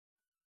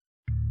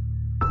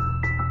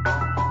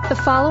The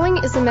following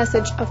is a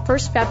message of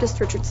First Baptist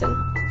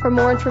Richardson. For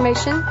more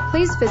information,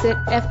 please visit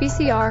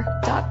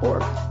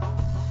fbcr.org.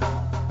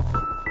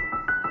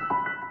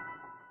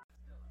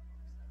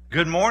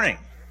 Good morning.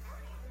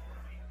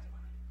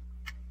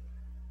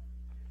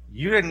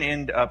 You didn't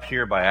end up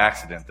here by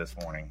accident this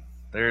morning.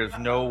 There is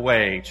no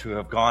way to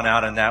have gone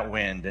out in that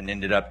wind and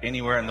ended up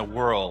anywhere in the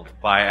world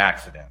by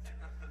accident.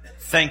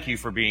 Thank you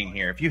for being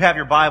here. If you have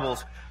your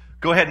Bibles,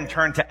 go ahead and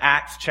turn to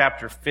Acts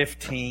chapter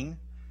 15.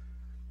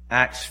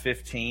 Acts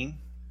 15.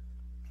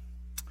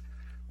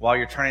 While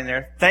you're turning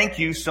there, thank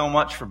you so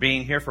much for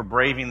being here, for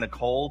braving the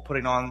cold,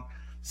 putting on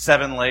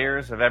 7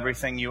 layers of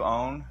everything you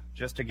own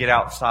just to get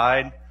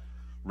outside,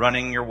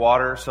 running your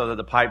water so that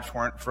the pipes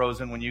weren't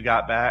frozen when you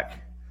got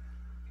back,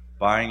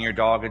 buying your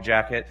dog a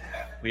jacket.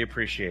 We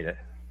appreciate it.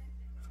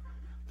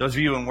 Those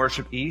of you in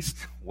Worship East,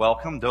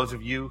 welcome. Those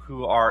of you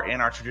who are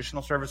in our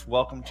traditional service,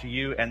 welcome to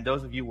you. And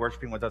those of you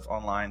worshiping with us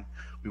online,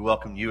 we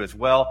welcome you as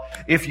well.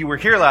 If you were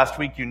here last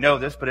week, you know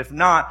this, but if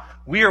not,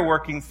 we are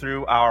working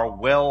through our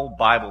Well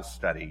Bible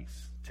studies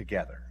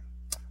together.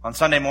 On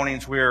Sunday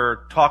mornings,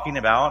 we're talking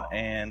about,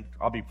 and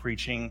I'll be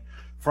preaching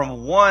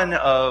from one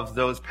of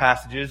those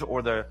passages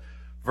or the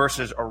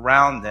verses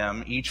around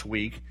them each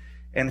week.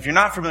 And if you're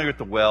not familiar with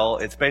the Well,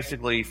 it's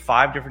basically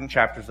 5 different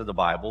chapters of the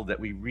Bible that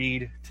we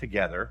read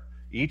together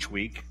each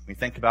week. We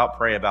think about,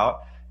 pray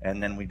about,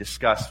 and then we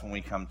discuss when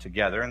we come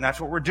together. And that's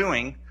what we're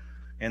doing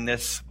in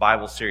this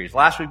Bible series.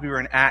 Last week we were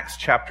in Acts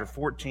chapter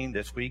 14.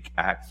 This week,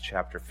 Acts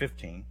chapter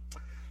 15.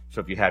 So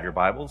if you have your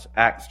Bibles,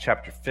 Acts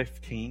chapter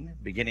 15,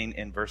 beginning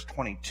in verse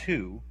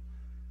 22,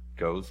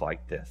 goes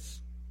like this.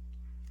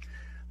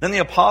 Then the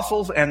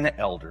apostles and the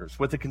elders,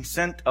 with the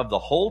consent of the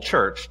whole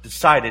church,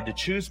 decided to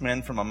choose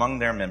men from among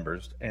their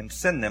members and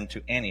send them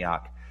to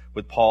Antioch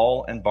with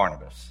Paul and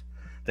Barnabas.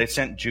 They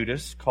sent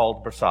Judas,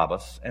 called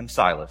Barsabbas, and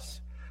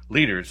Silas,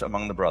 leaders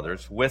among the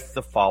brothers, with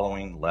the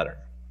following letter.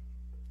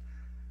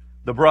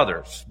 The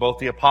brothers, both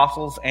the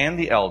apostles and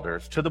the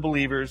elders, to the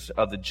believers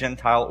of the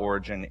Gentile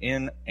origin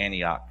in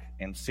Antioch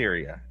and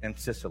Syria and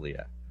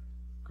Cilicia,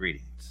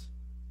 greetings.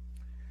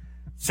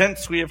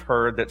 Since we have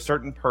heard that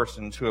certain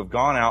persons who have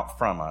gone out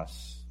from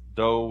us,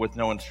 though with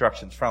no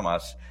instructions from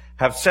us,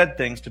 have said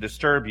things to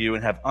disturb you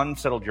and have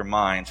unsettled your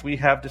minds, we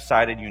have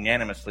decided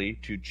unanimously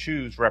to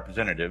choose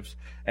representatives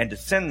and to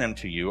send them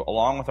to you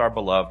along with our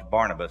beloved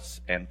Barnabas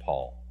and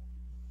Paul,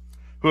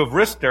 who have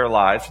risked their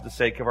lives for the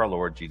sake of our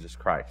Lord Jesus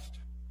Christ.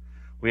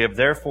 We have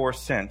therefore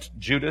sent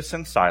Judas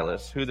and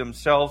Silas, who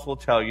themselves will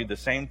tell you the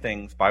same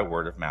things by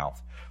word of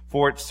mouth,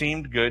 for it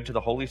seemed good to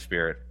the Holy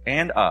Spirit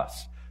and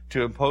us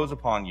to impose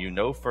upon you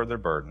no further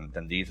burden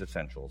than these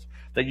essentials,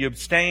 that you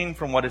abstain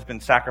from what has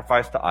been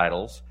sacrificed to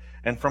idols,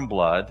 and from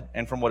blood,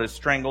 and from what is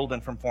strangled,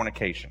 and from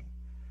fornication.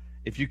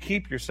 If you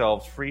keep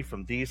yourselves free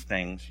from these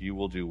things, you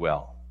will do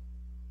well.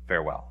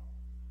 Farewell.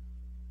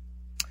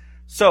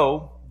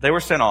 So they were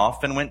sent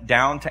off and went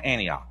down to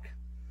Antioch.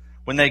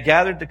 When they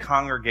gathered the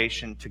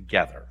congregation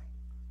together,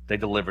 they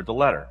delivered the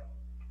letter.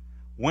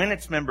 When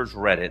its members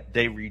read it,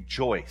 they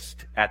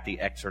rejoiced at the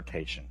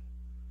exhortation.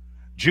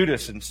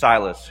 Judas and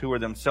Silas, who were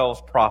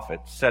themselves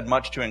prophets, said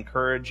much to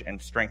encourage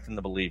and strengthen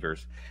the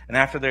believers. And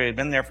after they had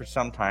been there for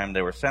some time,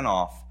 they were sent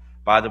off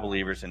by the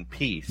believers in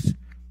peace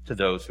to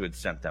those who had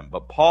sent them.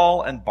 But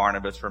Paul and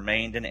Barnabas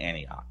remained in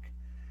Antioch,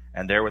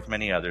 and there with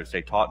many others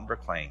they taught and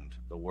proclaimed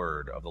the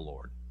word of the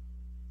Lord.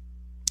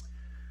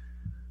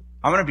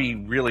 I'm going to be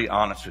really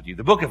honest with you.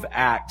 The book of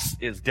Acts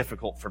is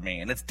difficult for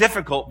me, and it's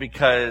difficult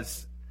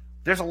because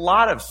there's a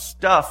lot of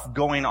stuff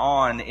going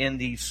on in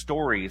these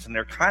stories, and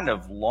they're kind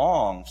of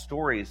long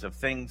stories of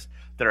things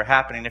that are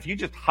happening. If you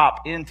just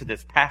hop into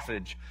this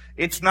passage,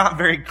 it's not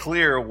very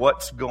clear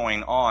what's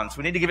going on. So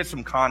we need to give it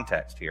some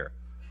context here.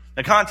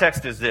 The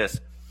context is this.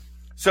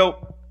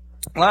 So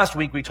last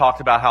week we talked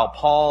about how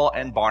Paul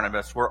and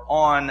Barnabas were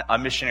on a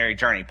missionary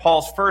journey,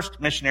 Paul's first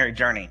missionary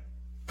journey.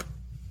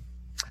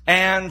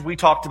 And we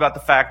talked about the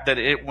fact that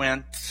it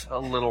went a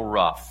little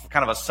rough,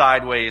 kind of a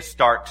sideways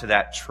start to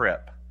that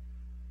trip.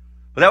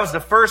 But that was the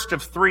first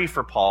of 3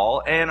 for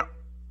Paul, and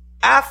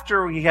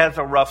after he has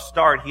a rough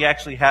start, he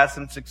actually has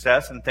some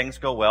success and things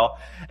go well.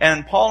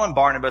 And Paul and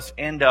Barnabas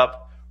end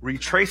up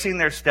retracing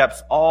their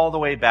steps all the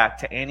way back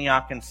to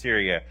Antioch in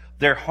Syria,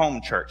 their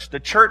home church,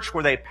 the church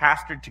where they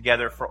pastored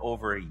together for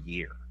over a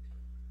year,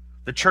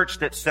 the church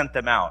that sent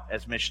them out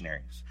as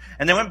missionaries.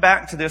 And they went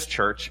back to this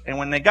church, and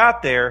when they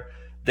got there,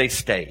 they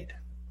stayed.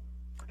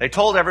 They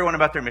told everyone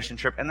about their mission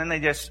trip, and then they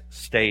just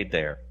stayed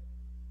there.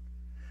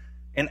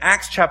 In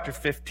Acts chapter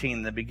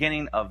 15, the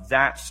beginning of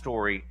that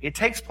story, it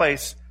takes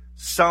place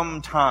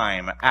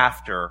sometime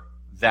after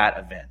that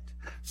event.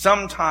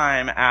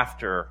 Sometime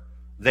after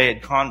they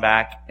had gone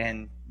back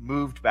and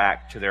moved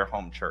back to their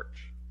home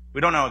church.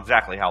 We don't know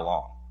exactly how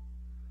long.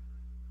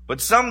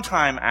 But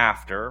sometime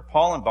after,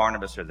 Paul and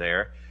Barnabas are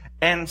there,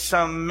 and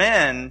some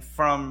men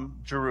from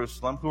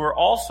Jerusalem who are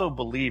also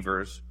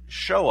believers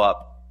show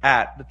up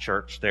at the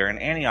church there in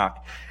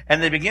Antioch.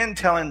 And they begin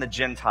telling the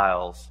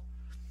Gentiles,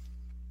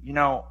 you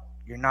know,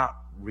 you're not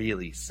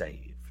really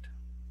saved.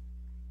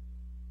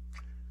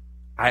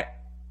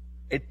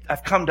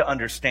 I've come to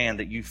understand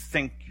that you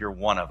think you're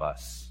one of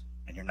us,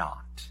 and you're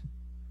not.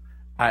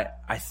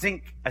 I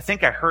think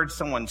I heard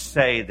someone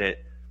say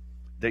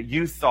that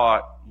you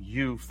thought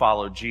you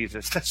followed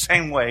Jesus the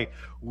same way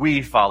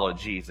we follow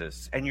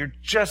Jesus. And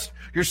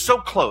you're so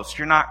close.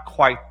 You're not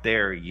quite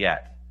there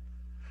yet.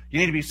 You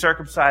need to be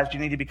circumcised. You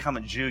need to become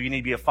a Jew. You need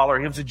to be a follower.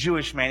 He was a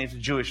Jewish man. He's a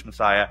Jewish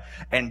Messiah.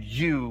 And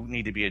you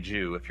need to be a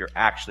Jew if you're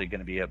actually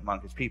going to be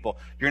among his people.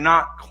 You're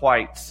not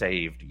quite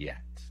saved yet.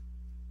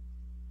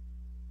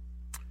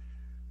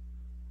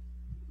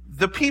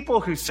 The people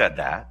who said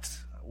that,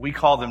 we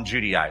call them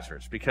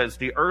Judaizers, because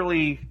the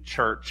early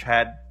church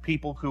had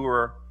people who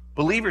were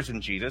believers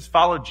in Jesus,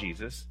 followed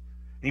Jesus.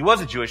 And he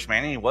was a Jewish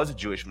man, and he was a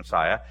Jewish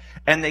Messiah.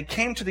 And they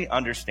came to the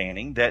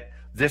understanding that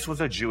this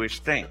was a Jewish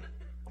thing.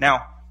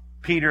 Now,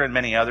 Peter and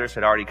many others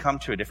had already come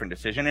to a different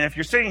decision. And if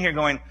you're sitting here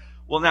going,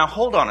 well, now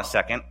hold on a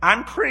second.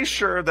 I'm pretty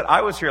sure that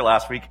I was here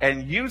last week,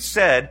 and you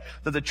said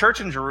that the church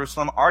in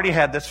Jerusalem already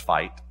had this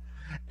fight,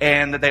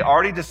 and that they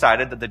already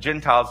decided that the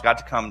Gentiles got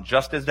to come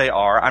just as they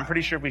are. I'm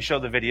pretty sure if we show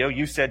the video,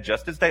 you said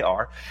just as they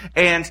are.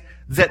 And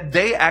that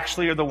they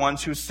actually are the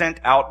ones who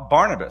sent out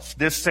Barnabas,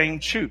 this same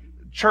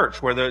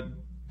church where the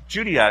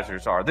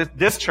Judaizers are.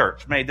 This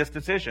church made this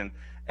decision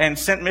and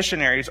sent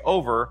missionaries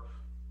over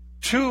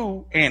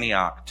to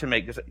Antioch to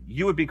make this.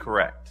 You would be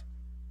correct.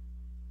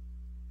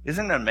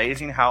 Isn't it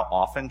amazing how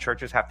often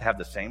churches have to have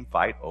the same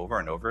fight over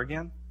and over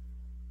again?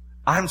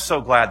 I'm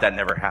so glad that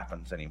never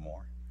happens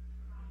anymore.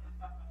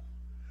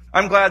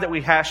 I'm glad that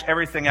we hash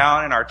everything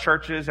out in our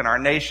churches and our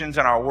nations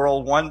and our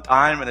world one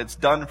time and it's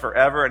done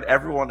forever and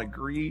everyone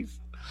agrees.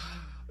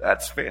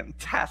 That's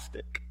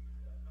fantastic.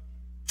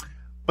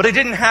 But it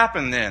didn't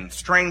happen then.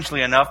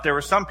 Strangely enough, there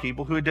were some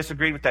people who had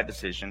disagreed with that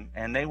decision,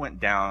 and they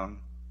went down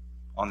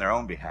on their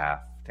own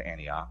behalf to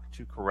Antioch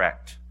to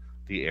correct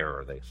the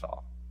error they saw.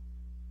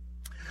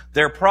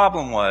 Their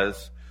problem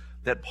was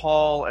that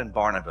Paul and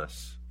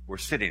Barnabas were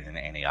sitting in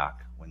Antioch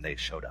when they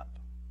showed up.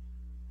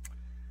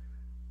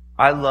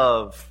 I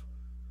love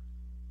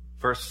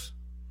verse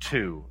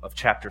 2 of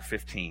chapter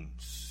 15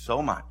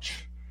 so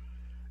much.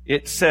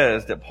 It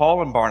says that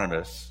Paul and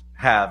Barnabas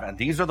have, and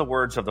these are the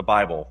words of the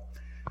Bible,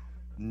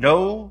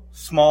 no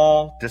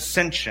small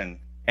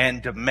dissension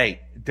and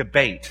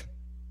debate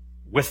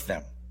with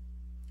them.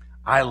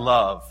 I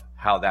love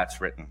how that's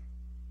written.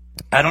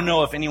 I don't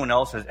know if anyone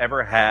else has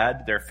ever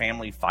had their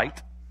family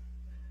fight.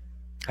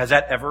 Has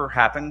that ever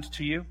happened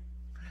to you?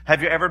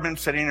 Have you ever been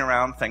sitting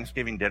around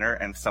Thanksgiving dinner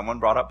and someone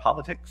brought up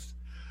politics?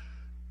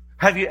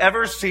 Have you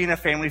ever seen a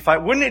family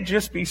fight? Wouldn't it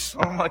just be so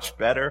much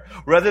better?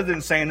 Rather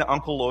than saying that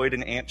Uncle Lloyd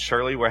and Aunt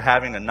Shirley were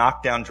having a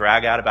knockdown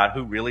drag out about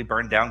who really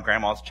burned down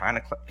Grandma's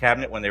china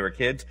cabinet when they were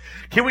kids,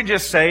 can we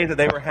just say that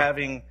they were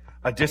having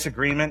a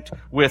disagreement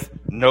with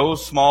no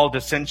small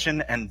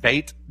dissension and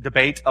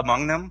debate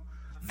among them?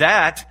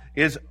 That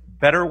is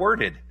better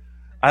worded.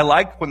 I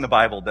like when the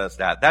Bible does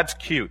that. That's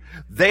cute.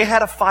 They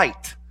had a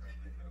fight.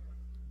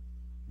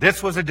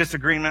 This was a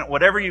disagreement,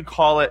 whatever you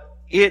call it.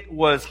 It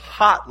was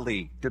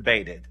hotly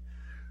debated.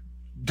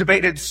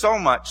 Debated so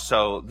much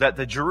so that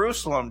the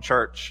Jerusalem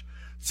church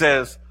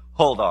says,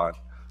 hold on,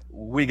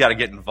 we got to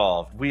get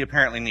involved. We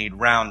apparently need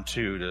round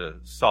 2 to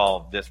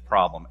solve this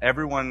problem.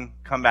 Everyone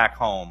come back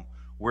home.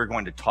 We're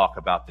going to talk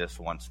about this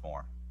once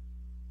more.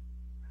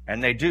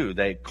 And they do.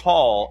 They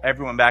call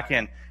everyone back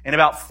in. In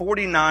about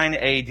 49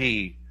 AD,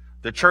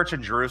 the church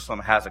in Jerusalem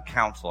has a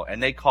council,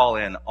 and they call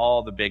in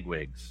all the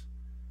bigwigs.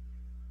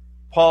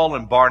 Paul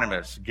and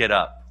Barnabas get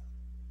up.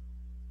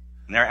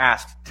 And they're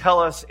asked, tell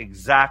us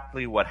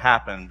exactly what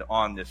happened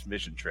on this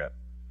mission trip.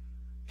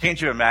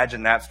 Can't you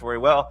imagine that story?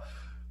 Well,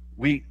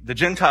 the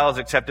Gentiles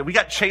accepted. We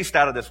got chased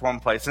out of this one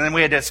place, and then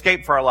we had to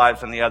escape for our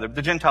lives in the other.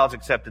 The Gentiles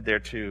accepted there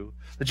too.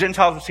 The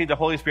Gentiles received the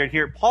Holy Spirit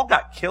here. Paul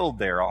got killed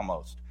there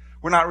almost.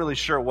 We're not really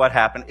sure what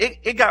happened.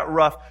 It got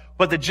rough,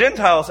 but the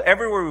Gentiles,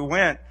 everywhere we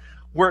went,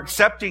 were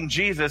accepting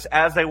Jesus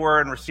as they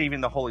were and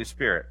receiving the Holy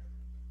Spirit.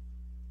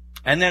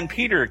 And then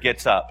Peter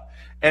gets up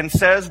and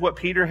says what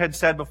Peter had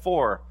said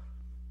before.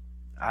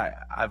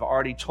 I've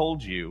already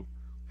told you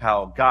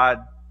how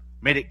God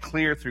made it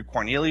clear through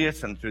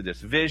Cornelius and through this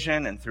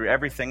vision and through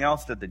everything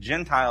else that the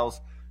Gentiles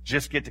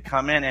just get to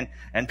come in.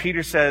 And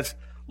Peter says,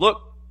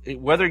 look,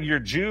 whether you're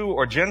Jew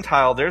or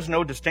Gentile, there's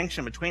no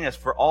distinction between us,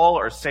 for all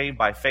are saved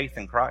by faith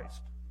in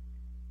Christ.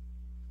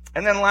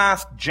 And then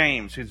last,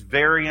 James, who's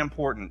very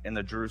important in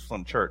the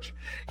Jerusalem church.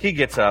 He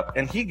gets up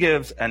and he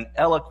gives an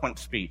eloquent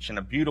speech and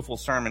a beautiful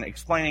sermon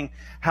explaining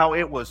how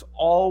it was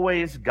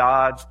always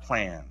God's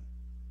plan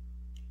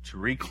to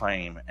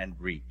reclaim and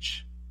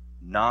reach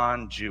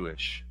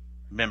non-Jewish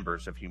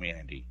members of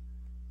humanity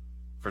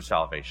for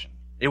salvation.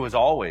 It was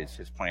always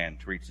his plan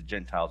to reach the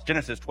Gentiles.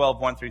 Genesis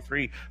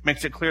 12:1-3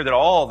 makes it clear that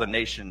all the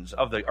nations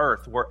of the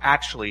earth were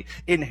actually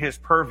in his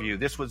purview.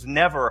 This was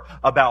never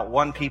about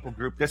one people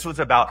group. This was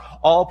about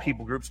all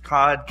people groups.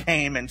 God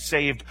came and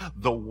saved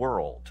the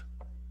world.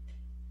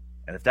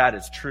 And if that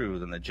is true,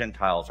 then the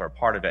Gentiles are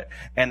part of it.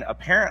 And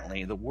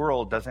apparently, the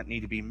world doesn't need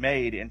to be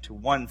made into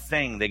one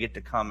thing. They get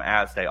to come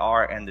as they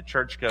are. And the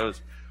church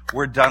goes,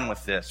 we're done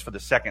with this for the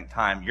second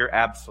time, you're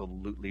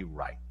absolutely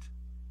right.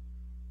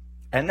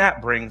 And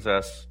that brings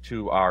us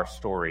to our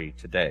story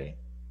today.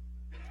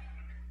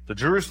 The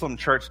Jerusalem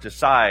church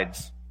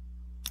decides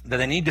that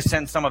they need to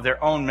send some of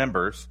their own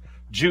members,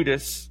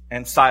 Judas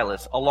and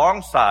Silas,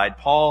 alongside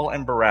Paul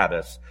and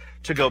Barabbas,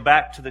 to go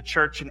back to the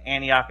church in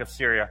Antioch of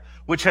Syria,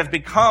 which has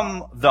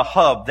become the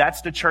hub.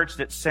 That's the church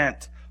that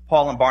sent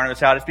Paul and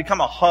Barnabas out. It's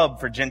become a hub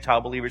for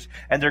Gentile believers,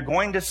 and they're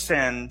going to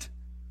send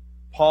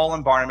Paul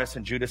and Barnabas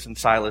and Judas and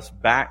Silas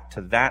back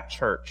to that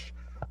church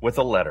with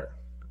a letter.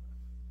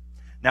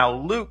 Now,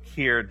 Luke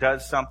here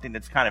does something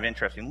that's kind of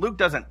interesting. Luke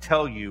doesn't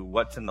tell you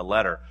what's in the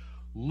letter.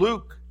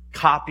 Luke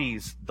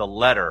copies the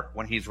letter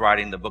when he's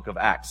writing the book of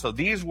Acts. So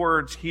these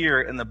words here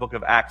in the book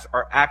of Acts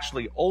are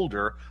actually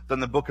older than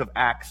the book of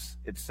Acts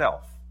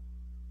itself.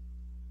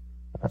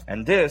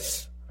 And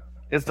this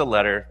is the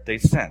letter they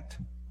sent.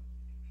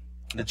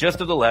 The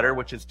gist of the letter,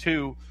 which is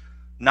to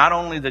not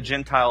only the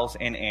Gentiles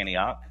in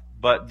Antioch,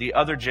 but the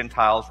other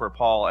Gentiles where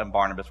Paul and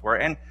Barnabas were,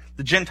 and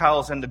the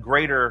Gentiles in the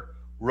greater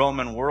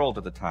Roman world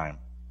at the time.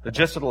 The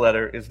gist of the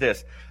letter is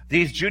this: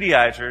 these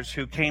Judaizers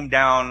who came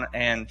down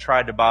and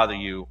tried to bother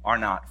you are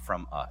not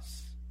from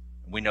us.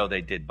 We know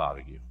they did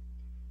bother you.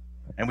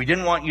 And we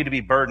didn't want you to be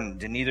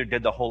burdened, and neither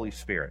did the Holy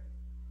Spirit.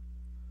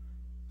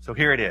 So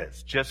here it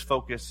is. Just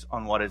focus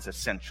on what is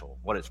essential,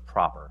 what is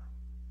proper,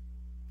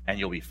 and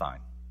you'll be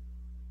fine.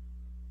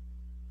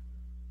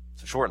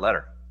 It's a short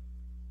letter.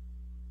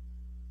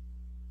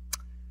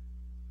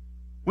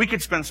 We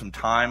could spend some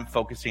time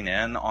focusing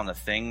in on the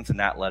things in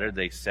that letter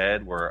they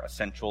said were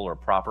essential or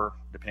proper,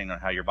 depending on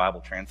how your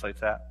Bible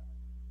translates that.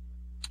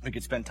 We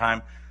could spend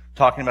time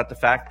talking about the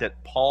fact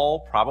that Paul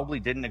probably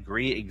didn't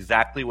agree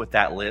exactly with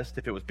that list.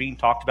 If it was being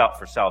talked about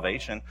for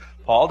salvation,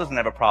 Paul doesn't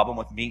have a problem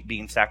with meat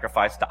being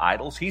sacrificed to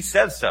idols. He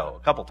says so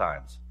a couple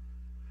times,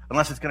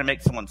 unless it's going to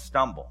make someone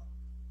stumble.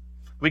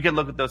 We could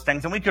look at those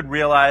things, and we could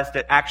realize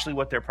that actually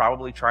what they're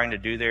probably trying to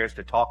do there is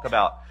to talk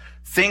about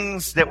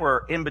things that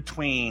were in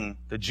between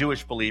the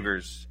Jewish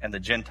believers and the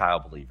Gentile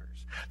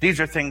believers. These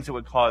are things that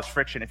would cause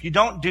friction. If you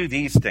don't do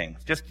these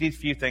things, just these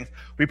few things,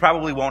 we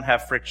probably won't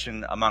have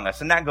friction among us.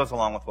 And that goes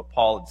along with what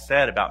Paul had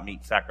said about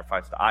meat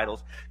sacrificed to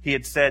idols. He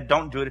had said,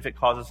 don't do it if it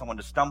causes someone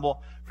to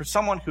stumble. For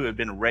someone who had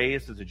been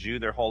raised as a Jew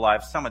their whole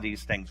life, some of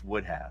these things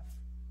would have.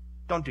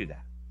 Don't do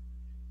that.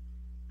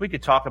 We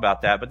could talk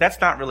about that, but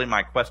that's not really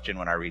my question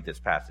when I read this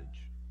passage.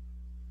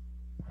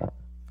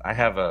 I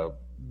have a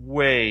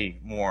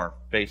way more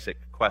basic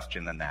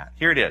question than that.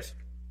 Here it is.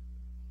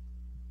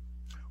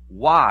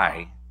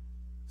 Why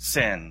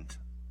send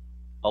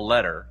a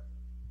letter,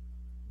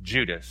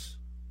 Judas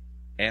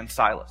and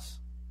Silas?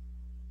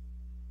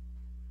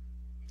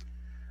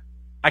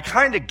 I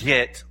kind of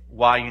get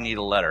why you need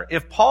a letter.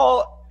 If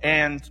Paul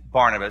and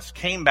Barnabas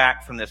came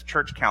back from this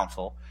church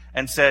council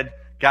and said,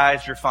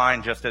 guys, you're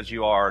fine just as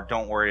you are,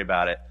 don't worry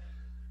about it,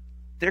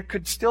 there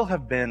could still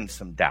have been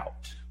some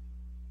doubt.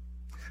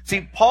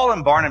 See, Paul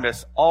and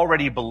Barnabas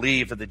already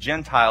believed that the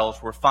Gentiles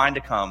were fine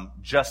to come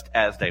just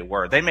as they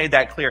were. They made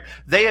that clear.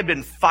 They had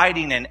been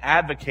fighting and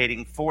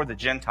advocating for the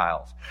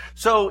Gentiles.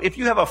 So if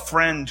you have a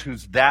friend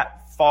who's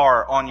that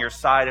far on your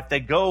side, if they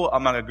go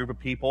among a group of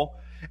people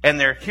and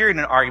they're hearing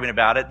an argument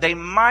about it, they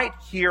might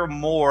hear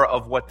more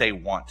of what they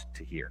want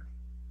to hear.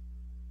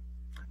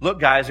 Look,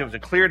 guys, it was a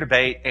clear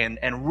debate,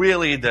 and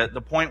really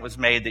the point was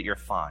made that you're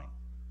fine.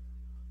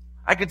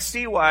 I could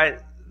see why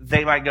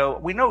they might go,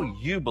 we know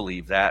you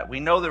believe that.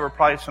 We know there were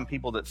probably some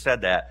people that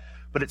said that,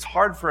 but it's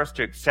hard for us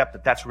to accept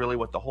that that's really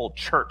what the whole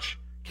church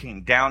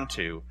came down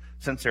to,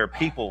 since there are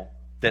people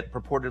that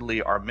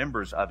purportedly are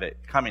members of it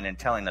coming and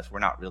telling us we're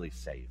not really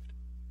saved.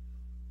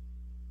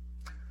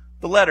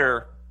 The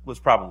letter was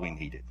probably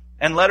needed.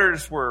 And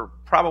letters were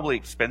probably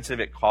expensive.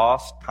 It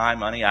cost time,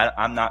 money.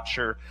 I'm not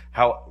sure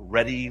how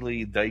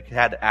readily they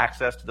had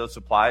access to those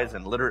supplies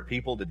and literate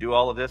people to do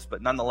all of this,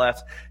 but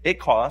nonetheless, it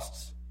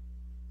costs.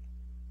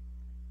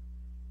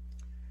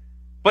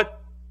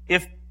 But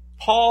if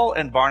Paul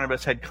and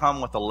Barnabas had come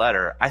with a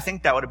letter, I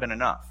think that would have been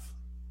enough.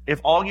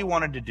 If all you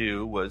wanted to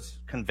do was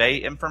convey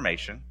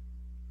information,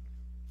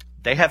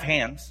 they have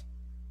hands.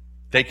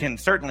 They can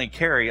certainly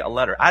carry a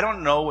letter. I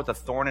don't know what the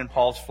thorn in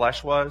Paul's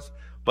flesh was,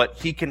 but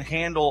he can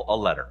handle a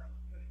letter.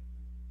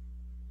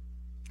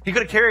 He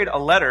could have carried a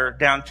letter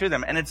down to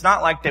them, and it's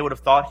not like they would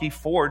have thought he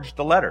forged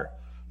the letter.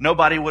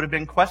 Nobody would have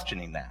been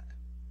questioning that.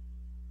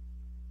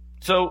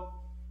 So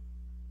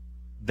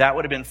that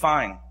would have been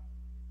fine.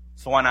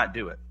 So why not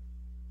do it?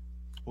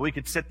 We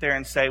could sit there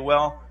and say,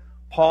 well,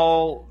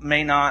 Paul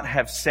may not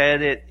have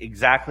said it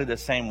exactly the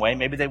same way.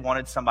 Maybe they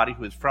wanted somebody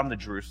who was from the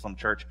Jerusalem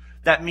church.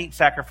 That meat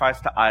sacrifice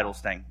to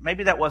idols thing,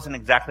 maybe that wasn't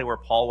exactly where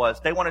Paul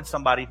was. They wanted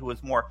somebody who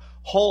was more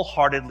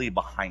wholeheartedly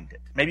behind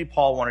it. Maybe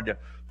Paul wanted to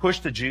push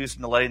the Jews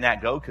into letting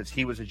that go because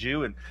he was a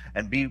Jew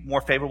and be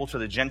more favorable to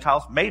the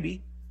Gentiles.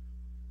 Maybe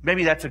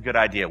that's a good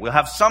idea. We'll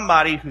have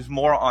somebody who's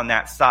more on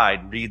that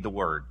side read the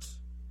words.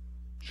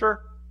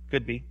 Sure,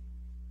 could be.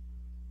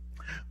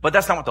 But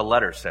that's not what the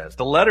letter says.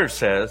 The letter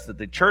says that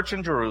the church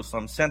in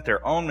Jerusalem sent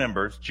their own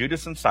members,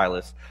 Judas and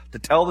Silas, to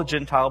tell the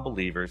Gentile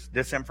believers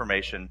this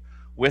information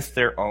with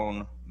their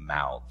own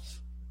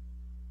mouths.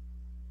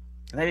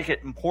 And they make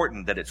it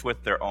important that it's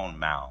with their own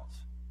mouths.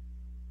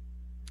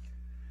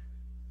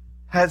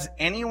 Has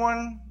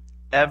anyone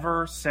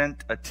ever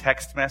sent a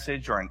text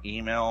message or an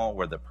email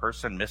where the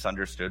person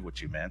misunderstood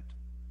what you meant?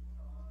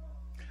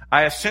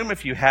 I assume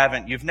if you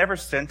haven't, you've never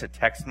sent a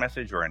text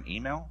message or an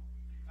email?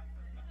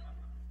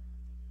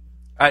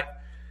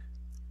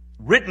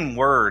 Written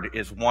word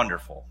is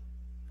wonderful.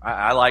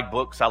 I like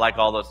books, I like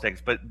all those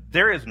things, but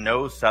there is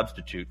no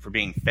substitute for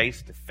being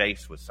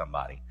face-to-face with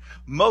somebody.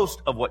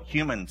 Most of what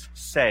humans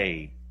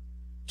say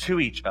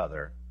to each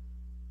other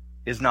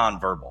is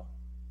nonverbal.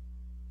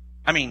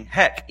 I mean,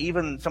 heck,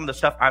 even some of the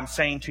stuff I'm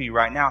saying to you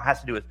right now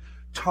has to do with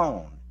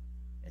tone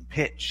and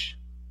pitch,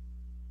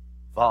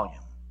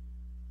 volume,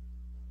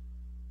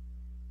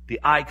 the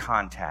eye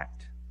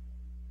contact,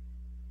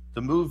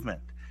 the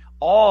movement.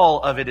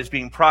 All of it is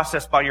being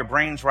processed by your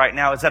brains right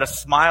now. Is that a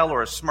smile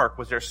or a smirk?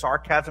 Was there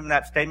sarcasm in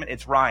that statement?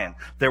 It's Ryan.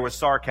 There was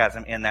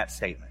sarcasm in that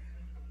statement.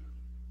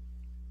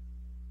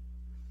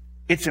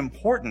 It's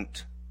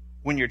important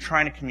when you're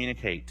trying to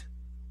communicate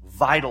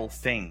vital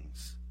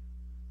things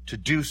to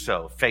do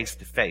so face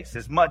to face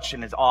as much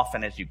and as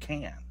often as you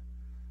can.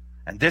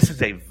 And this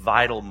is a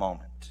vital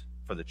moment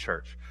for the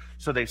church.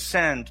 So they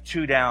send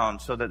two down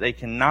so that they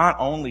can not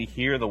only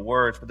hear the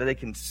words, but that they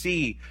can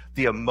see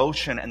the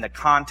emotion and the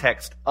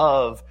context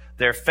of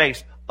their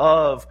face,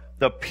 of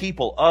the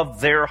people,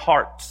 of their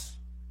hearts.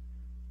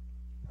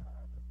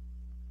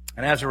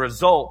 And as a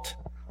result,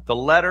 the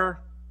letter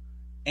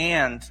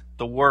and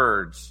the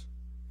words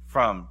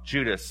from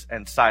Judas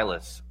and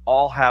Silas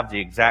all have the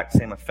exact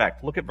same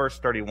effect. Look at verse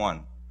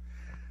 31.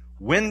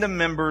 When the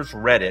members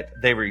read it,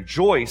 they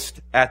rejoiced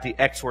at the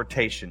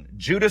exhortation.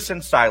 Judas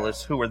and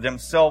Silas, who were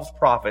themselves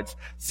prophets,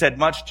 said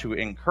much to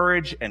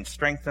encourage and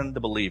strengthen the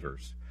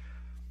believers.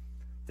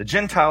 The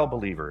Gentile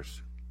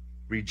believers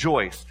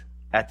rejoiced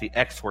at the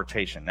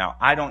exhortation. Now,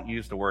 I don't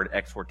use the word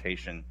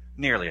exhortation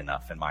nearly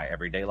enough in my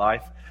everyday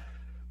life,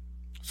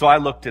 so I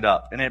looked it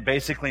up, and it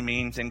basically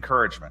means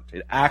encouragement.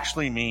 It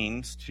actually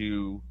means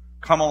to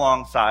come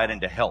alongside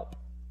and to help.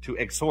 To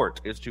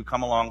exhort is to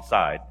come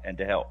alongside and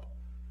to help.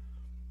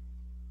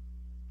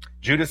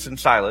 Judas and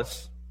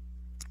Silas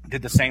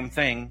did the same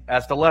thing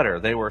as the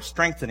letter. They were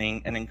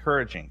strengthening and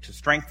encouraging. To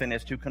strengthen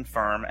is to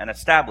confirm and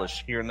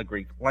establish here in the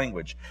Greek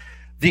language.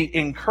 The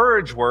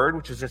encourage word,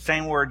 which is the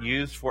same word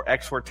used for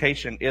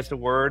exhortation, is the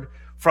word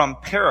from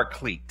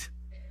paraclete.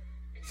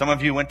 Some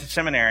of you went to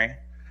seminary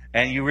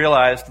and you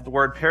realized that the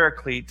word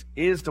paraclete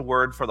is the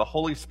word for the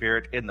Holy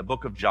Spirit in the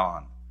book of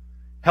John.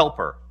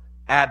 Helper,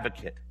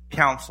 advocate,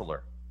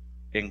 counselor,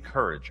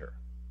 encourager.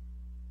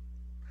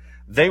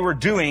 They were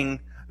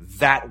doing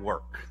that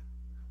work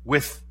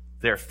with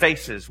their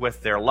faces,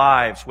 with their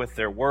lives, with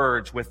their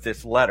words, with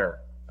this letter.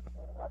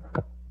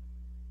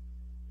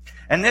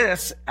 And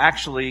this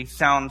actually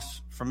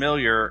sounds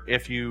familiar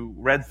if you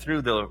read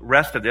through the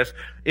rest of this.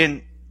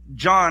 In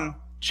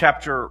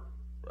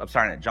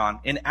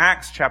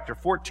Acts chapter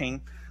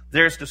 14,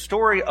 there's the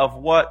story of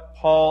what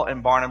Paul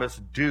and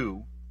Barnabas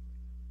do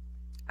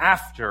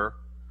after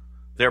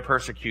they're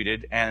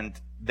persecuted and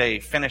they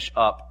finish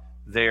up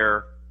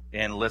there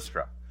in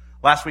Lystra.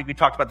 Last week we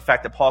talked about the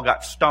fact that Paul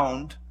got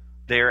stoned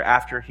there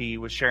after he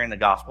was sharing the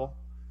gospel,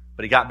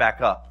 but he got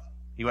back up.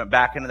 He went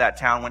back into that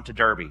town, went to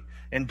Derbe.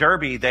 In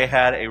Derbe, they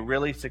had a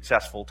really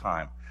successful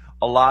time.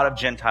 A lot of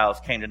Gentiles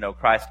came to know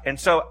Christ. And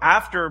so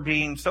after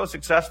being so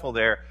successful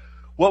there,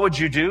 what would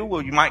you do?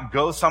 Well, you might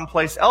go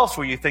someplace else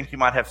where you think you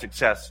might have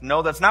success.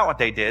 No, that's not what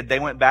they did. They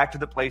went back to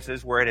the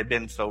places where it had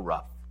been so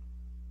rough.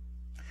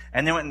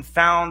 And they went and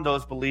found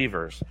those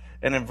believers.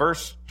 And in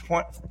verse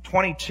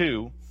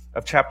 22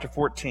 of chapter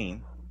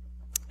 14,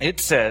 it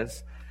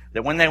says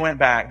that when they went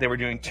back, they were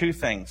doing two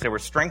things. They were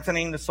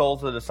strengthening the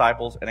souls of the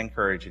disciples and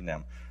encouraging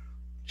them.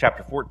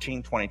 Chapter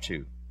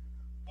 14:22.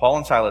 Paul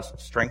and Silas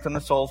strengthened the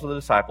souls of the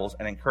disciples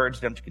and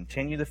encouraged them to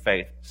continue the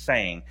faith,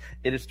 saying,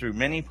 "It is through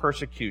many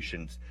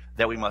persecutions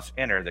that we must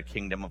enter the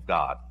kingdom of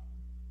God."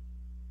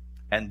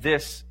 And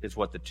this is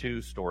what the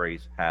two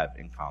stories have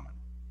in common.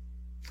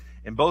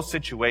 In both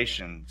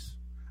situations,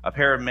 a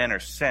pair of men are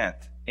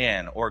sent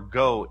in or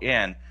go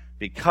in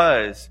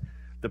because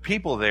the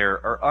people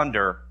there are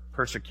under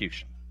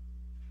persecution.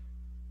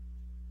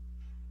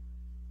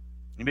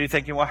 You may be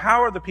thinking, well,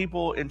 how are the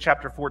people in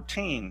chapter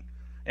 14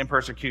 in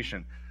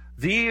persecution?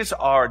 These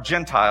are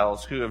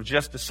Gentiles who have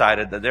just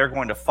decided that they're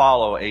going to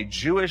follow a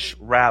Jewish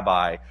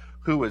rabbi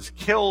who was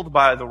killed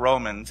by the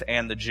Romans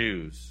and the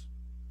Jews.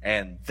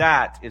 And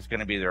that is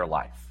going to be their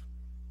life.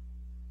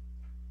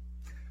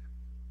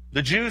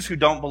 The Jews who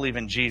don't believe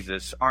in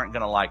Jesus aren't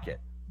going to like it,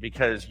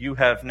 because you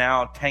have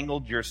now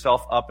tangled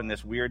yourself up in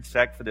this weird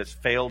sect for this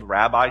failed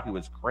rabbi who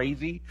was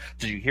crazy.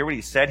 Did you hear what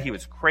he said? He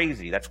was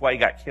crazy. That's why he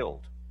got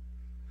killed.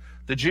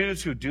 The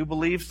Jews who do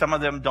believe, some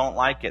of them don't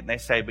like it. And they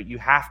say, but you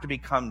have to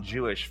become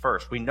Jewish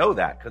first. We know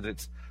that because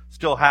it's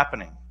still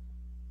happening.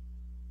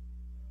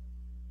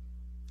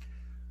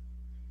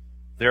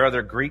 There are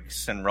other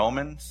Greeks and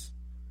Romans.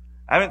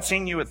 I haven't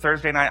seen you at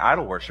Thursday night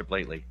idol worship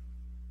lately.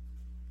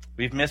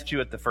 We've missed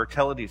you at the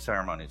fertility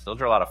ceremonies. Those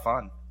are a lot of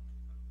fun.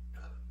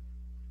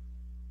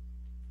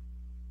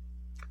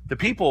 The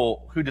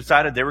people who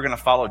decided they were going to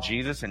follow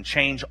Jesus and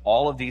change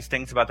all of these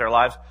things about their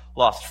lives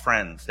lost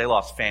friends. They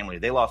lost family.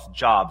 They lost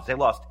jobs. They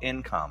lost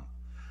income.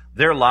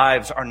 Their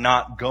lives are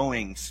not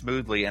going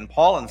smoothly. And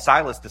Paul and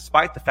Silas,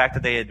 despite the fact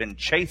that they had been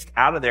chased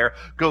out of there,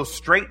 go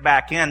straight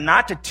back in,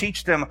 not to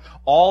teach them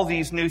all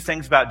these new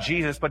things about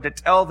Jesus, but to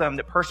tell them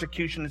that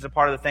persecution is a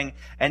part of the thing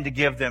and to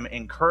give them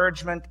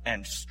encouragement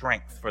and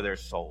strength for their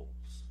souls.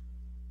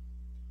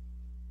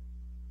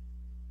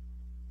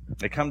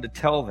 They come to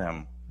tell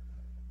them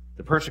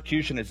the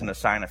persecution isn't a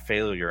sign of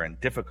failure and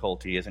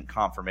difficulty isn't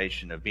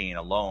confirmation of being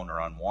alone or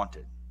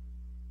unwanted.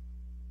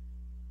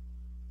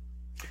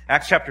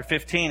 Acts chapter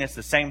 15 is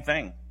the same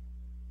thing.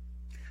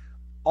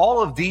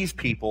 All of these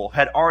people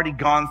had already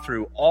gone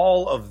through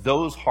all of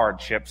those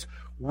hardships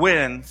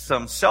when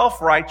some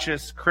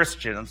self-righteous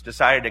Christians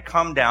decided to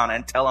come down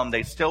and tell them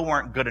they still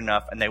weren't good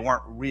enough and they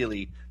weren't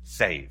really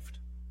saved.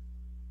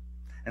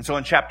 And so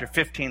in chapter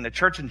 15, the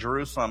church in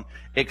Jerusalem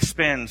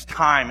expends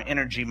time,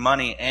 energy,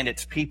 money, and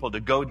its people to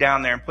go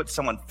down there and put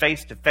someone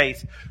face to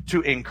face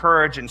to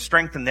encourage and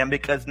strengthen them,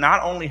 because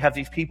not only have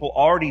these people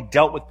already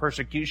dealt with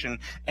persecution,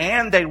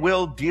 and they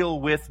will deal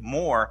with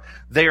more,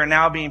 they are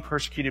now being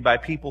persecuted by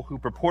people who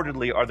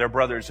purportedly are their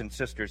brothers and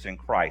sisters in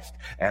Christ.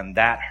 And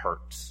that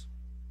hurts.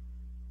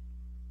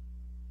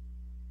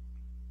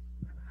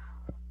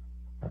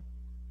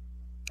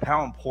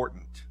 How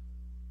important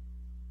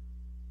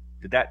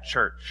did that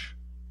church,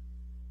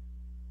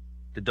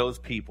 did those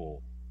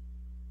people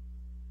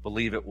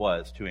believe it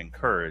was to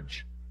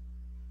encourage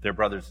their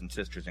brothers and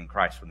sisters in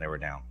Christ when they were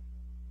down?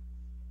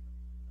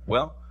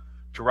 Well,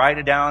 to write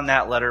it down in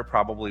that letter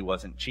probably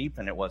wasn't cheap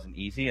and it wasn't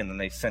easy, and then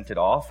they sent it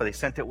off. They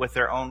sent it with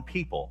their own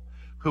people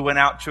who went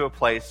out to a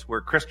place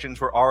where Christians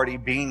were already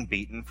being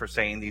beaten for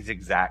saying these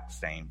exact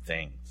same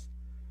things.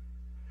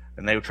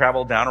 And they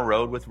traveled down a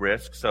road with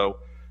risk, so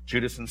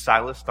Judas and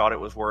Silas thought it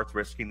was worth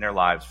risking their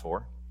lives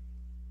for.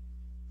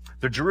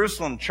 The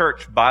Jerusalem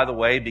church, by the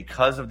way,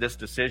 because of this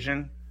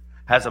decision,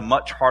 has a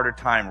much harder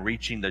time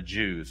reaching the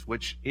Jews,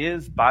 which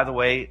is, by the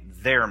way,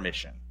 their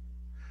mission.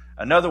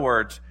 In other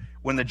words,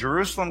 when the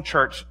Jerusalem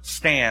church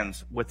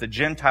stands with the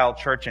Gentile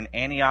church in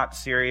Antioch,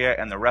 Syria,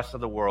 and the rest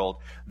of the world,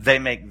 they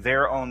make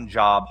their own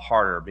job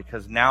harder,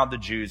 because now the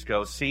Jews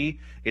go,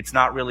 see, it's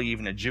not really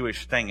even a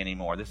Jewish thing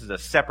anymore. This is a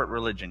separate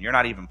religion. You're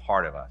not even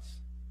part of us.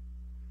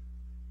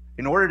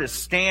 In order to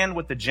stand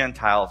with the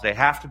Gentiles, they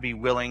have to be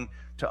willing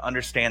to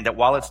understand that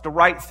while it's the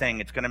right thing,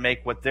 it's going to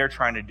make what they're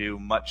trying to do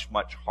much,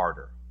 much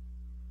harder.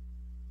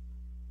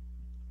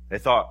 They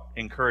thought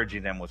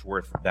encouraging them was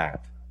worth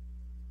that.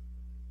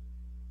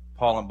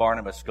 Paul and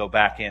Barnabas go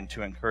back in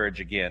to encourage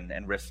again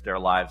and risk their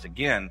lives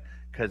again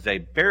because they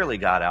barely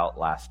got out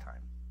last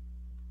time.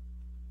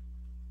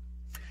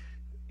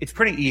 It's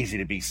pretty easy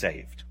to be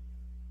saved.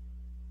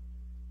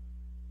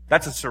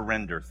 That's a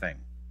surrender thing.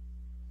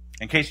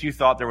 In case you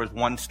thought there was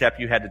one step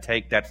you had to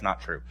take, that's not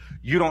true.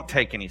 You don't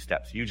take any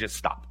steps. You just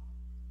stop.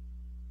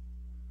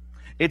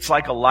 It's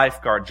like a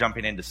lifeguard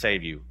jumping in to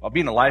save you. Well,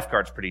 being a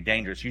lifeguard's pretty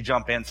dangerous. You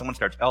jump in, someone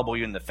starts elbowing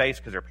you in the face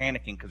because they're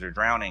panicking, because they're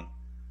drowning.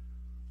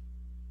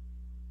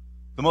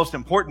 The most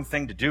important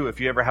thing to do if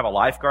you ever have a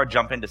lifeguard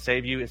jump in to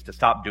save you is to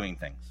stop doing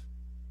things.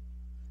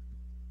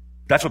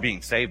 That's what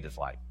being saved is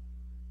like.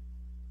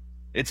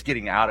 It's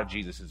getting out of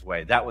Jesus'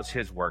 way. That was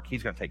his work.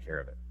 He's going to take care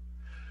of it.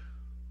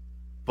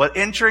 But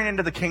entering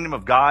into the kingdom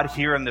of God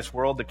here in this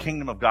world, the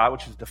kingdom of God,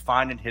 which is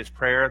defined in his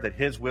prayer, that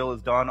his will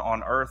is done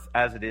on earth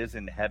as it is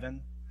in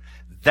heaven,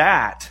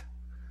 that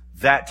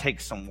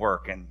takes some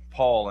work. And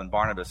Paul and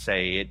Barnabas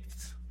say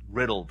it's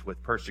riddled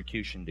with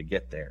persecution to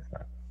get there.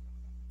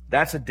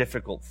 That's a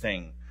difficult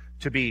thing,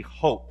 to be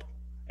hope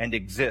and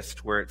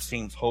exist where it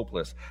seems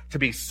hopeless, to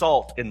be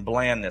salt in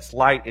blandness,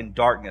 light in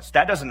darkness.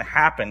 That doesn't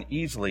happen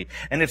easily.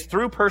 And it's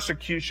through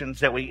persecutions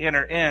that we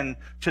enter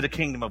into the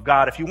kingdom of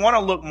God. If you want to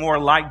look more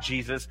like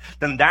Jesus,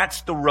 then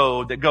that's the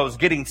road that goes.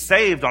 Getting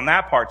saved on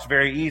that part's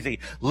very easy.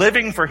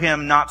 Living for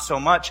him, not so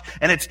much.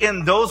 And it's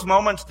in those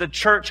moments the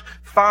church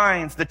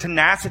finds the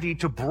tenacity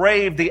to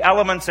brave the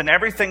elements and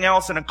everything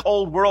else in a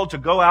cold world, to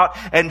go out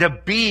and to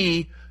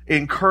be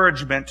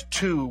encouragement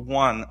to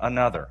one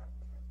another.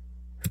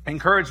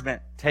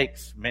 Encouragement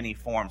takes many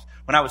forms.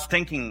 When I was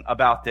thinking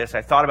about this,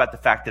 I thought about the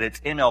fact that it's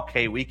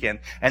MLK weekend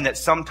and that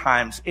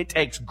sometimes it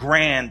takes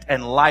grand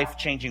and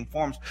life-changing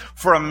forms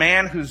for a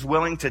man who's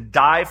willing to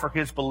die for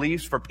his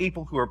beliefs, for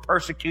people who are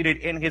persecuted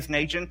in his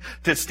nation,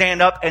 to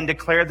stand up and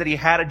declare that he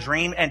had a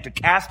dream and to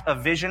cast a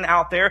vision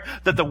out there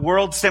that the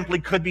world simply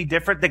could be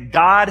different, that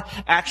God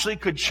actually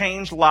could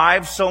change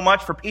lives so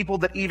much for people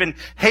that even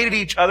hated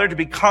each other to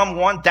become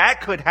one. That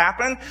could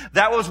happen.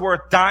 That was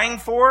worth dying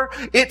for.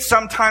 It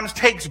sometimes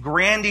takes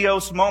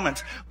grandiose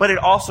moments, but it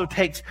also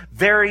takes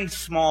very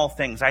small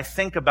things. I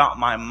think about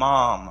my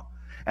mom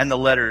and the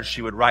letters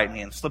she would write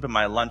me and slip in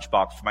my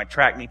lunchbox for my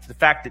track meets. The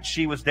fact that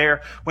she was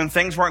there when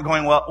things weren't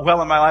going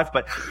well in my life,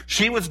 but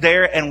she was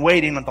there and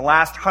waiting at the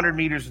last 100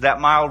 meters of that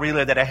mile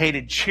relay that I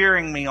hated,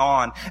 cheering me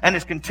on, and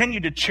has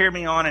continued to cheer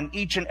me on in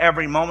each and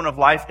every moment of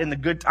life, in the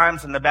good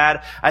times and the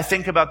bad. I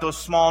think about those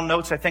small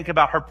notes. I think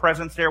about her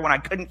presence there when I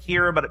couldn't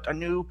hear her, but I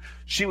knew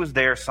she was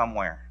there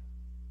somewhere.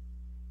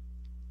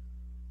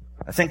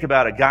 I think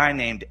about a guy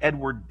named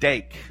Edward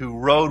Dake who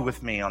rode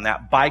with me on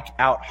that bike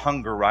out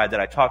hunger ride that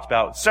I talked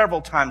about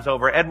several times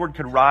over. Edward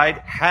could ride,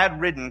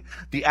 had ridden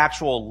the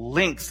actual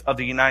length of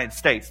the United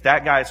States.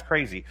 That guy's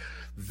crazy.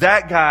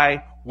 That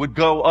guy would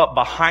go up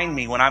behind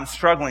me when I'm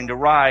struggling to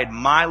ride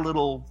my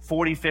little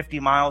 40,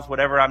 50 miles,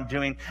 whatever I'm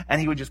doing, and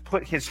he would just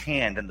put his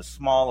hand in the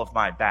small of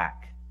my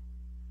back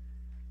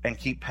and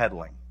keep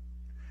pedaling,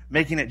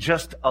 making it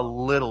just a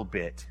little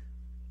bit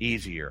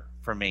easier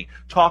for me,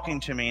 talking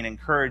to me and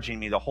encouraging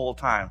me the whole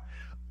time,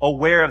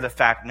 aware of the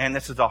fact, man,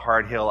 this is a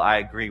hard hill. I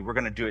agree. We're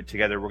going to do it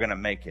together. We're going to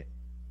make it.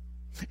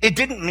 It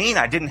didn't mean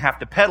I didn't have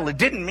to pedal. It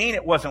didn't mean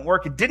it wasn't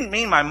work. It didn't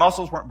mean my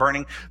muscles weren't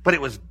burning, but it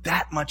was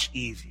that much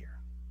easier.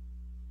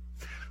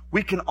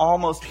 We can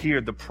almost hear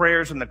the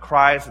prayers and the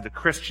cries of the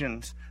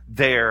Christians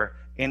there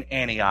in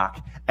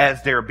Antioch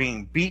as they're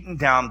being beaten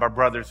down by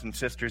brothers and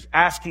sisters,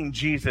 asking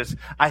Jesus,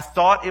 I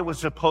thought it was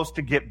supposed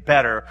to get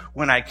better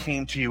when I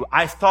came to you.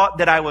 I thought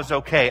that I was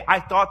okay. I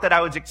thought that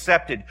I was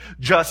accepted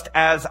just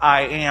as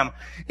I am.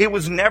 It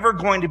was never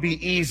going to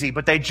be easy,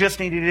 but they just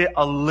needed it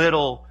a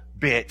little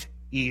bit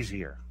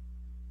easier.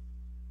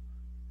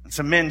 And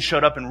some men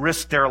showed up and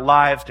risked their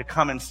lives to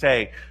come and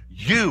say,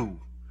 you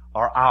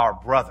are our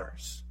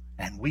brothers,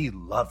 and we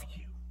love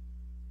you.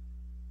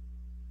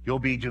 You'll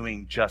be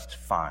doing just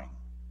fine.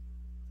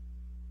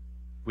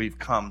 We've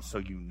come so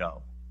you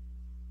know.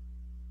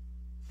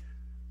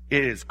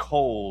 It is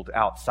cold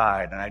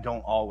outside, and I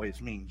don't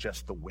always mean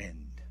just the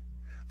wind.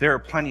 There are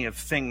plenty of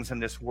things in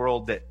this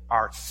world that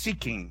are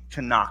seeking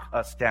to knock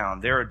us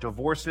down. There are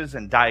divorces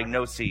and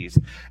diagnoses,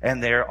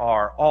 and there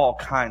are all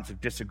kinds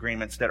of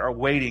disagreements that are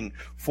waiting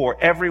for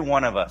every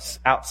one of us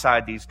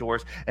outside these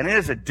doors. And it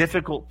is a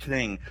difficult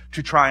thing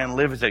to try and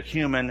live as a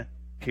human,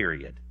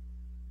 period.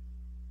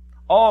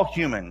 All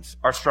humans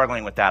are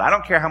struggling with that. I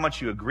don't care how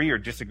much you agree or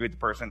disagree with the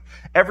person.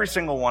 Every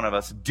single one of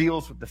us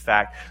deals with the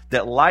fact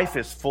that life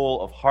is full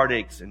of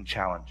heartaches and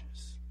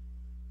challenges.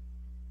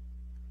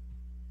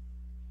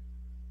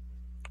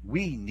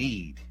 We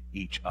need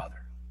each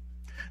other.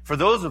 For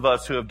those of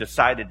us who have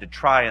decided to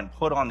try and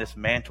put on this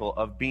mantle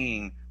of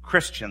being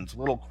Christians,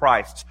 little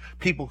Christs,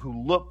 people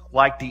who look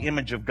like the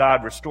image of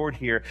God restored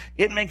here,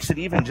 it makes it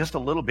even just a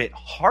little bit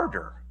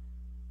harder.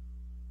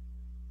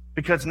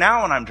 Because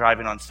now when I'm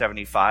driving on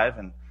 75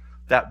 and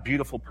that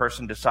beautiful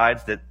person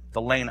decides that the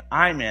lane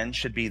I'm in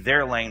should be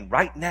their lane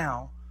right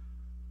now,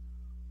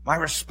 my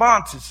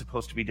response is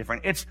supposed to be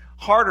different. It's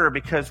harder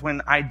because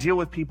when I deal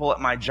with people at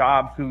my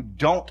job who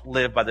don't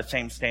live by the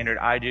same standard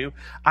I do,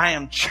 I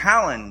am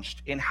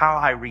challenged in how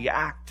I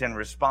react and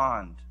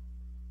respond.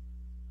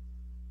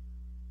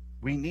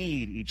 We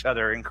need each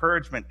other.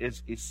 Encouragement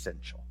is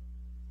essential.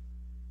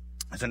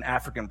 There's an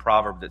African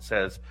proverb that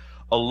says,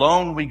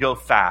 alone we go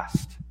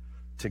fast,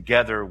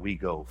 together we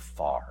go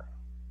far.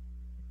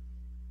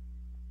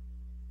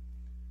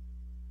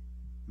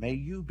 May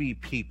you be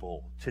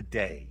people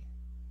today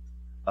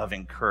of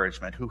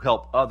encouragement who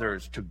help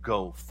others to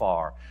go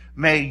far.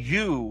 May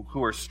you,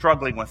 who are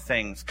struggling with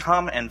things,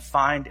 come and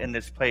find in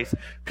this place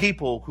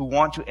people who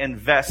want to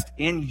invest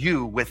in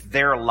you with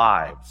their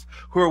lives,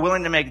 who are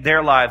willing to make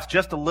their lives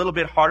just a little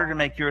bit harder to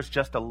make yours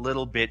just a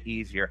little bit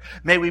easier.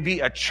 May we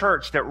be a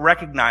church that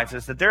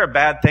recognizes that there are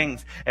bad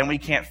things and we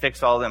can't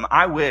fix all of them.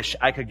 I wish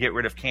I could get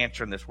rid of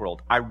cancer in this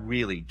world. I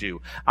really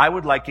do. I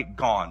would like it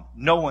gone.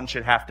 No one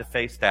should have to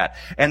face that.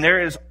 And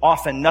there is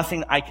often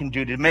nothing I can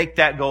do to make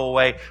that go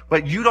away,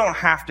 but you don't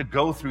have to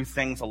go through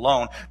things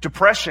alone.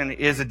 Depression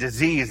is a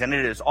disease and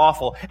it is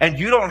awful, and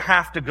you don't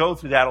have to go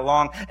through that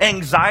alone.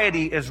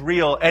 Anxiety is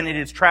real and it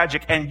is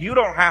tragic, and you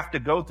don't have to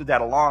go through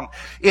that alone.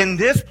 In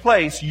this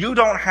place, you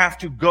don't have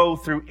to go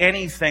through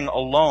anything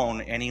alone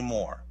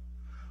anymore.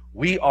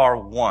 We are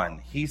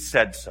one. He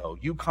said so.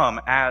 You come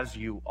as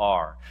you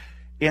are.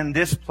 In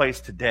this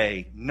place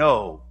today,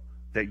 know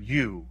that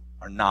you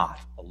are not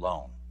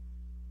alone.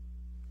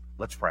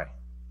 Let's pray.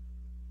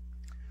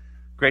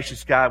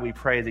 Gracious God, we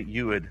pray that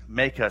you would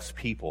make us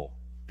people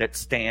that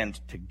stand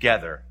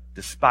together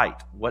despite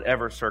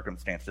whatever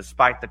circumstance,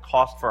 despite the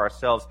cost for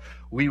ourselves.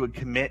 We would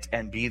commit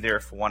and be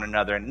there for one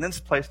another. And in this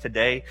place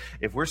today,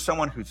 if we're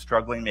someone who's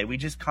struggling, may we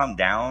just come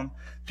down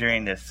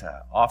during this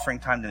offering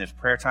time, during this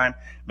prayer time.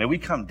 May we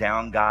come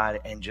down, God,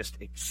 and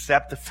just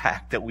accept the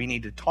fact that we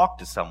need to talk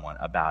to someone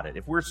about it.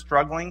 If we're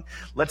struggling,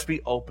 let's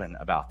be open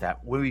about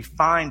that. Will we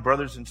find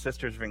brothers and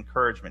sisters of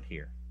encouragement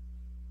here?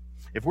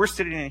 If we're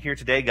sitting in here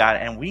today, God,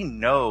 and we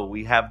know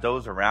we have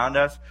those around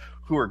us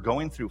who are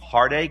going through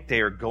heartache,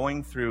 they are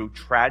going through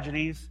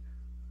tragedies,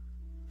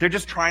 they're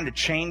just trying to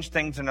change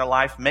things in their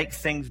life, make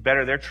things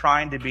better. They're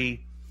trying to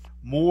be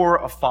more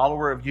a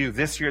follower of you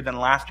this year than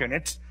last year.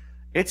 And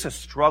It's a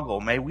struggle.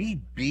 May we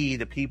be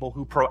the people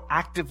who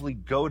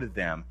proactively go to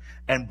them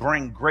and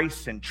bring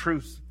grace and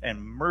truth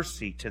and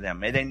mercy to them.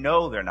 May they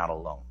know they're not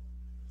alone.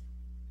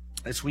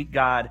 This week,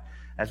 God,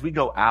 as we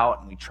go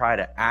out and we try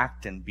to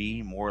act and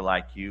be more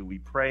like you, we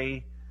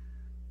pray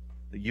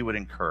that you would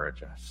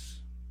encourage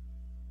us.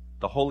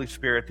 The Holy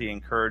Spirit, the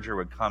encourager,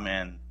 would come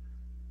in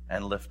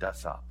and lift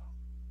us up,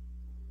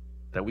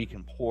 that we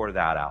can pour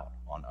that out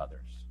on others.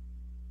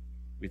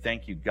 We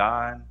thank you,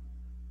 God,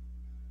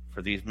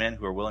 for these men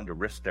who are willing to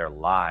risk their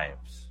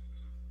lives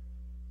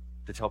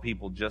to tell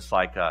people just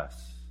like us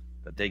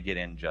that they get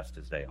in just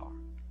as they are.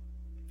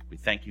 We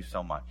thank you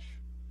so much.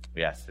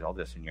 We ask all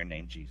this in your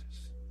name,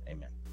 Jesus. Amen.